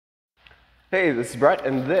Hey, this is Brett,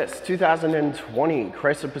 and this 2020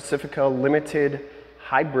 Chrysler Pacifica Limited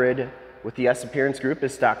Hybrid with the S Appearance Group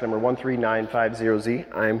is stock number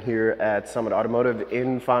 13950Z. I'm here at Summit Automotive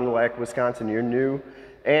in Fond du Lac, Wisconsin, your new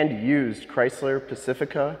and used Chrysler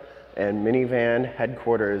Pacifica and minivan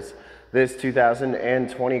headquarters. This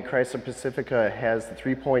 2020 Chrysler Pacifica has the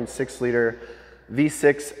 3.6 liter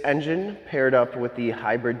V6 engine paired up with the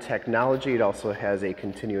hybrid technology. It also has a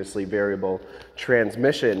continuously variable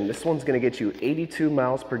transmission. This one's going to get you 82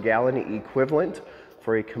 miles per gallon equivalent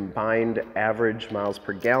for a combined average miles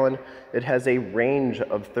per gallon. It has a range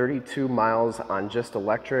of 32 miles on just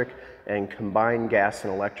electric, and combined gas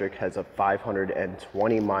and electric has a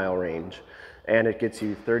 520 mile range. And it gets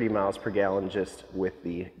you 30 miles per gallon just with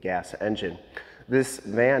the gas engine. This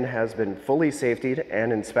van has been fully safetied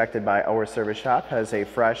and inspected by our service shop, has a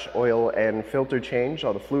fresh oil and filter change.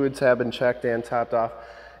 All the fluids have been checked and topped off,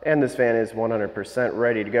 and this van is 100%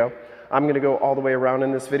 ready to go. I'm gonna go all the way around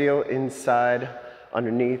in this video, inside,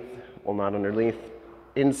 underneath, well not underneath,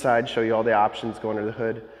 inside, show you all the options, go under the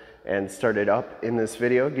hood, and start it up in this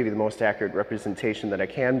video, give you the most accurate representation that I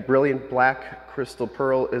can. Brilliant black crystal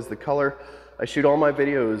pearl is the color. I shoot all my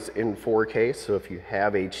videos in 4K, so if you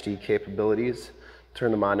have HD capabilities,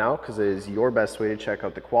 turn them on now, because it is your best way to check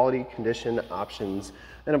out the quality, condition, options,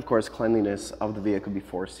 and of course cleanliness of the vehicle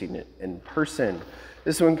before seeing it in person.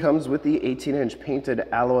 This one comes with the 18-inch painted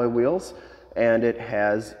alloy wheels, and it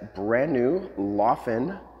has brand new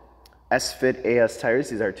Laufin S-Fit AS tires.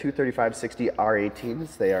 These are 235/60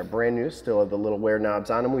 R18s. They are brand new, still have the little wear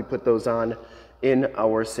knobs on them. We put those on in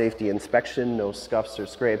our safety inspection, no scuffs or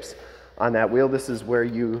scrapes on that wheel. This is where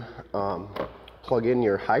you plug in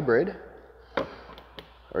your hybrid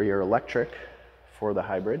or your electric for the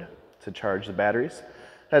hybrid to charge the batteries.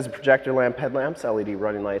 It has a projector lamp headlamps, LED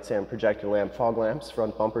running lights, and projector lamp fog lamps.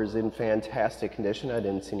 Front bumper's in fantastic condition. I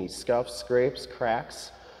didn't see any scuffs, scrapes,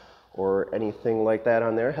 cracks, or anything like that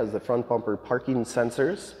on there. It has the front bumper parking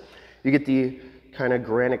sensors. You get the kind of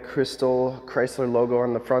granite crystal Chrysler logo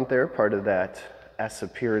on the front there, part of that S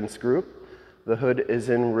Appearance Group. The hood is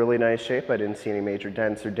in really nice shape. I didn't see any major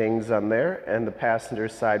dents or dings on there. And the passenger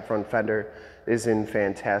side front fender is in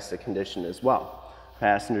fantastic condition as well.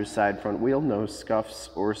 Passenger side front wheel, no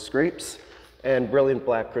scuffs or scrapes. And brilliant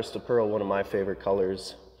black crystal pearl, one of my favorite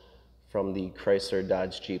colors from the Chrysler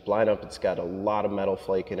Dodge Jeep lineup. It's got a lot of metal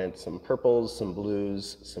flake in it, some purples, some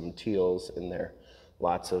blues, some teals in there.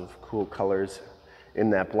 Lots of cool colors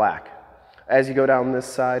in that black. As you go down this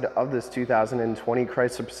side of this 2020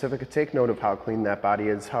 Chrysler Pacifica, take note of how clean that body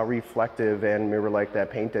is, how reflective and mirror-like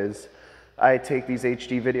that paint is. I take these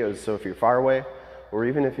HD videos, so if you're far away, or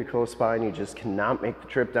even if you're close by and you just cannot make the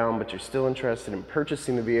trip down, but you're still interested in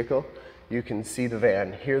purchasing the vehicle, you can see the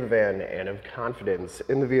van, hear the van, and have confidence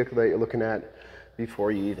in the vehicle that you're looking at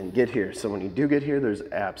before you even get here. So when you do get here, there's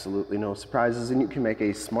absolutely no surprises, and you can make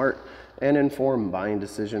a smart and informed buying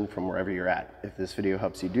decision from wherever you're at. If this video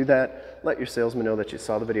helps you do that, let your salesman know that you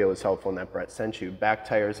saw the video was helpful and that Brett sent you. Back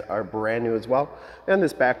tires are brand new as well, and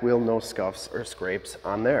this back wheel, no scuffs or scrapes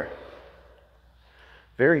on there.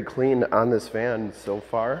 Very clean on this van so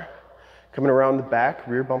far. Coming around the back,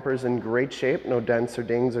 rear bumper's in great shape, no dents or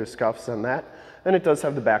dings or scuffs on that. And it does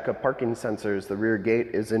have the backup parking sensors. The rear gate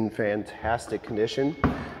is in fantastic condition.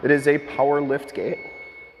 It is a power lift gate.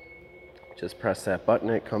 Just press that button,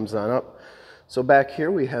 it comes on up. So back here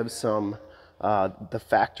we have some the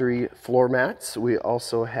factory floor mats. We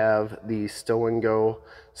also have the stow and go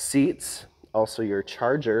seats, also your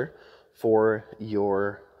charger for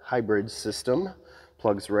your hybrid system.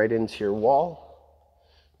 Plugs right into your wall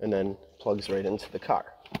and then plugs right into the car.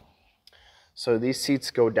 So these seats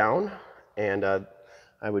go down, and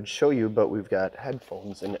I would show you, but we've got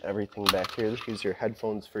headphones and everything back here. These are your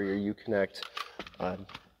headphones for your Uconnect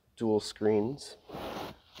dual screens.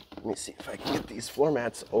 Let me see if I can get these floor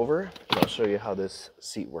mats over, and I'll show you how this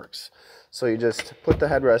seat works. So you just put the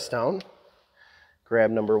headrest down, grab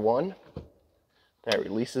number one, that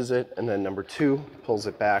releases it, and then number two pulls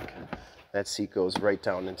it back. That seat goes right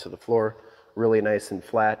down into the floor, really nice and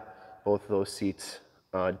flat. Both of those seats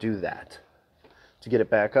do that. To get it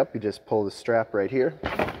back up, you just pull the strap right here,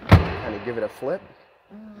 kind of give it a flip,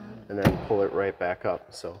 and then pull it right back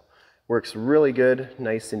up. So works really good,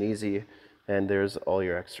 nice and easy, and there's all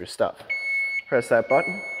your extra stuff. Press that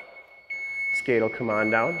button, skate will come on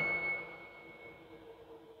down.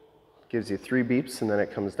 Gives you 3 beeps, and then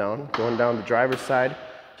it comes down. Going down the driver's side,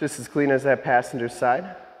 just as clean as that passenger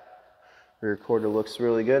side. Rear quarter looks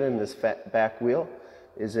really good, and this back wheel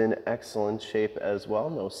is in excellent shape as well.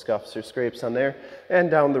 No scuffs or scrapes on there. And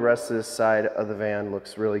down the rest of this side of the van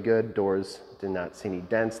looks really good. Doors Did not see any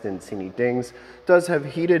dents, didn't see any dings. Does have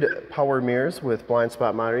heated power mirrors with blind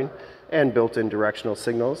spot monitoring and built-in directional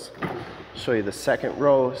signals. Show you the second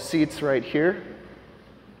row seats right here.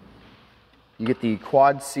 You get the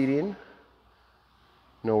quad seating.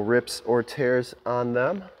 No rips or tears on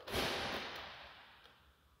them.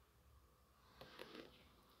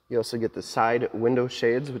 You also get the side window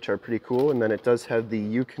shades, which are pretty cool. And then it does have the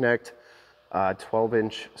Uconnect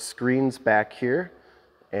 12-inch screens back here.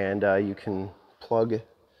 And you can plug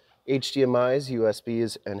HDMIs,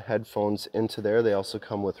 USBs, and headphones into there. They also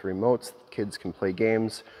come with remotes. Kids can play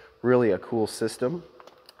games. Really a cool system.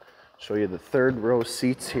 Show you the third row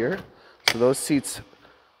seats here. So those seats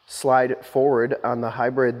slide forward. On the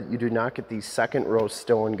hybrid, you do not get the second row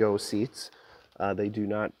stow and go seats. They do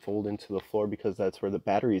not fold into the floor because that's where the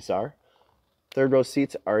batteries are. Third row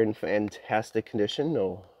seats are in fantastic condition.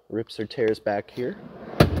 No rips or tears back here.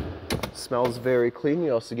 Smells very clean.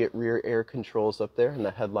 You also get rear air controls up there, and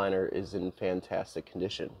the headliner is in fantastic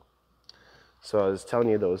condition. So I was telling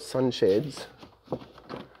you, those sunshades,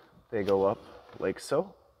 they go up like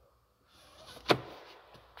so.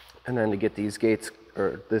 And then to get these gates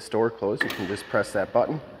or this door closed, you can just press that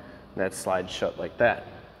button and that slides shut like that.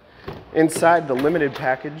 Inside, the limited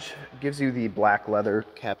package gives you the black leather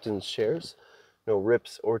captain's chairs. No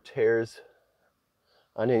rips or tears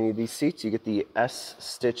on any of these seats. You get the S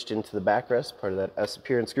stitched into the backrest, part of that S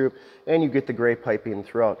appearance group, and you get the gray piping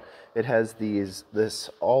throughout. It has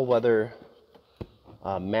this all-weather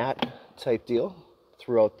mat type deal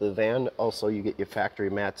throughout the van. Also, you get your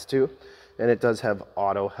factory mats too. And it does have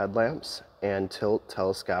auto headlamps and tilt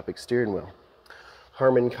telescopic steering wheel.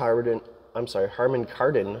 Harmon Kardon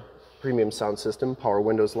premium sound system, power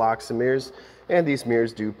windows, locks, and mirrors, and these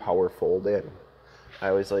mirrors do power fold in. I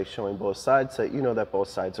always like showing both sides so that you know that both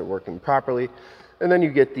sides are working properly. And then you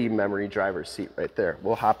get the memory driver's seat right there.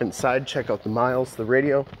 We'll hop inside, check out the miles, the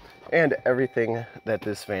radio, and everything that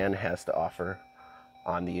this van has to offer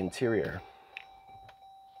on the interior.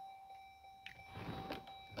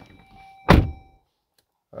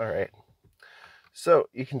 All right, so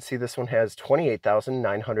you can see this one has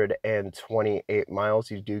 28,928 miles.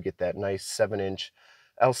 You do get that nice 7-inch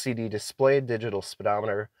LCD display, digital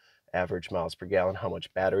speedometer, average miles per gallon, how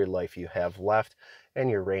much battery life you have left, and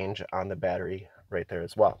your range on the battery right there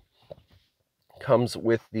as well. Comes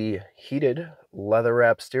with the heated leather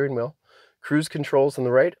wrap steering wheel, cruise controls on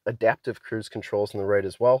the right, adaptive cruise controls on the right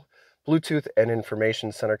as well, Bluetooth and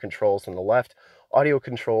information center controls on the left, audio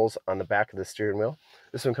controls on the back of the steering wheel.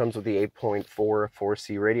 This one comes with the 8.4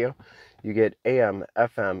 4C radio. You get AM,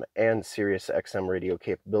 FM, and Sirius XM radio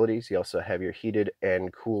capabilities. You also have your heated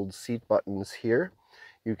and cooled seat buttons here.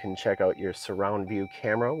 You can check out your surround view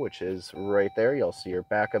camera, which is right there. You also see your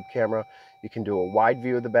backup camera. You can do a wide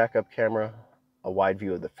view of the backup camera, a wide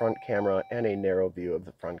view of the front camera, and a narrow view of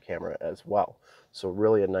the front camera as well. So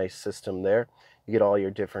really a nice system there. You get all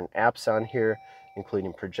your different apps on here,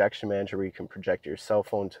 including Projection Manager, where you can project your cell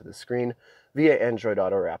phone to the screen via Android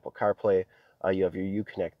Auto or Apple CarPlay. You have your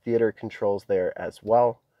Uconnect theater controls there as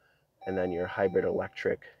well, and then your hybrid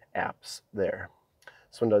electric apps there.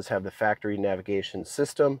 This one does have the factory navigation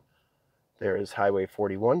system. There is Highway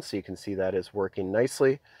 41, so you can see that is working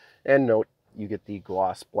nicely. And note, you get the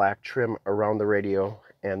gloss black trim around the radio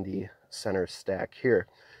and the center stack here.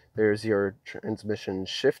 There's your transmission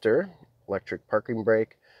shifter, electric parking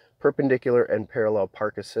brake, perpendicular and parallel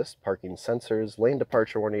park assist, parking sensors, lane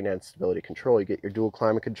departure warning, and stability control. You get your dual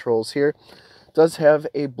climate controls here. It does have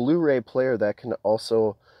a Blu-ray player that can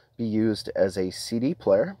also be used as a CD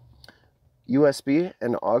player, USB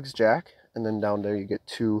and aux jack, and then down there you get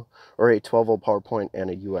a 12-volt power point and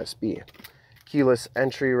a USB. Keyless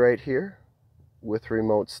entry right here with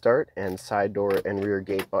remote start and side door and rear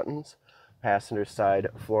gate buttons. Passenger side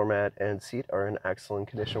floor mat and seat are in excellent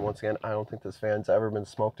condition. Once again, I don't think this van's ever been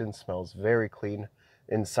smoked in. Smells very clean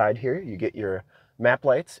inside here. You get your map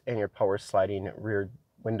lights and your power sliding rear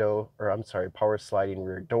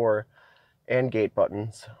door and gate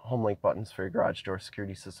buttons, Homelink buttons for your garage door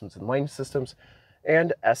security systems and lane systems,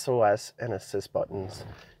 and SOS and assist buttons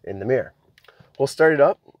in the mirror. We'll start it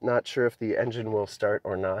up. Not sure if the engine will start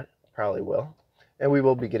or not. Probably will. And we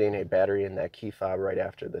will be getting a battery in that key fob right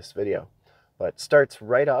after this video. But it starts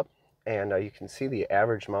right up, and you can see the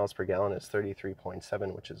average miles per gallon is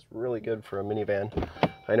 33.7, which is really good for a minivan.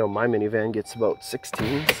 I know my minivan gets about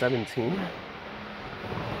 16, 17.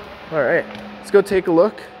 All right, let's go take a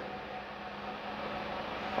look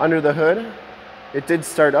under the hood. It did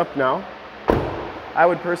start up now. I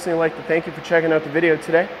would personally like to thank you for checking out the video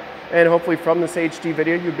today, and hopefully from this HD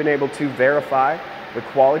video you've been able to verify the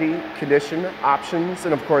quality, condition, options,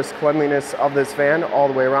 and of course cleanliness of this van all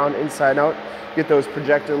the way around, inside and out. Get those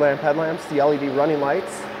projector lamp headlamps, the LED running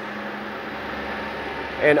lights.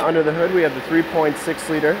 And under the hood we have the 3.6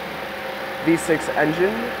 liter V6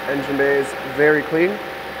 engine. Engine bay is very clean,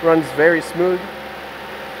 runs very smooth.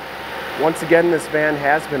 Once again, this van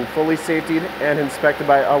has been fully safetied and inspected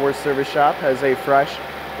by our service shop, has a fresh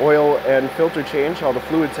oil and filter change. All the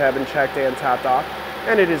fluids have been checked and topped off,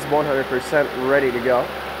 and it is 100% ready to go.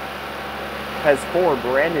 Has 4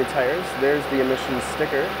 brand new tires. There's the emissions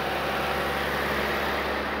sticker.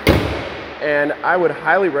 And I would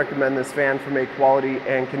highly recommend this van from a quality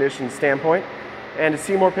and condition standpoint. And to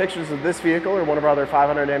see more pictures of this vehicle or one of our other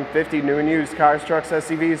 550 new and used cars, trucks,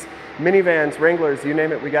 SUVs, minivans, Wranglers, you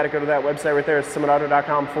name it, we got to go to that website right there,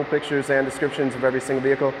 summitauto.com. Full pictures and descriptions of every single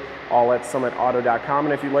vehicle, all at summitauto.com.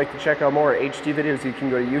 And if you'd like to check out more HD videos, you can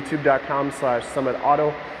go to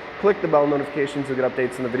youtube.com/summitauto. Click the bell notifications to get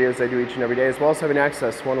updates on the videos I do each and every day, as well as having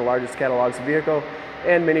access to one of the largest catalogs of vehicle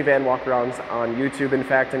and minivan walkarounds on YouTube. In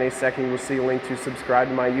fact, in a second, you'll see a link to subscribe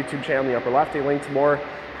to my YouTube channel in the upper left, a link to more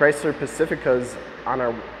Chrysler Pacificas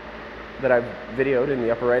that I've videoed in the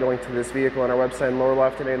upper right, a link to this vehicle on our website in the lower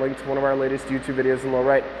left, and a link to one of our latest YouTube videos in the lower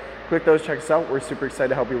right. Click those, check us out. We're super excited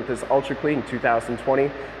to help you with this ultra clean 2020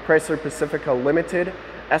 Chrysler Pacifica Limited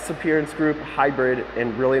S Appearance Group Hybrid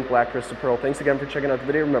in brilliant black crystal pearl. Thanks again for checking out the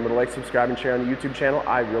video. Remember to like, subscribe, and share on the YouTube channel.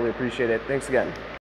 I really appreciate it. Thanks again.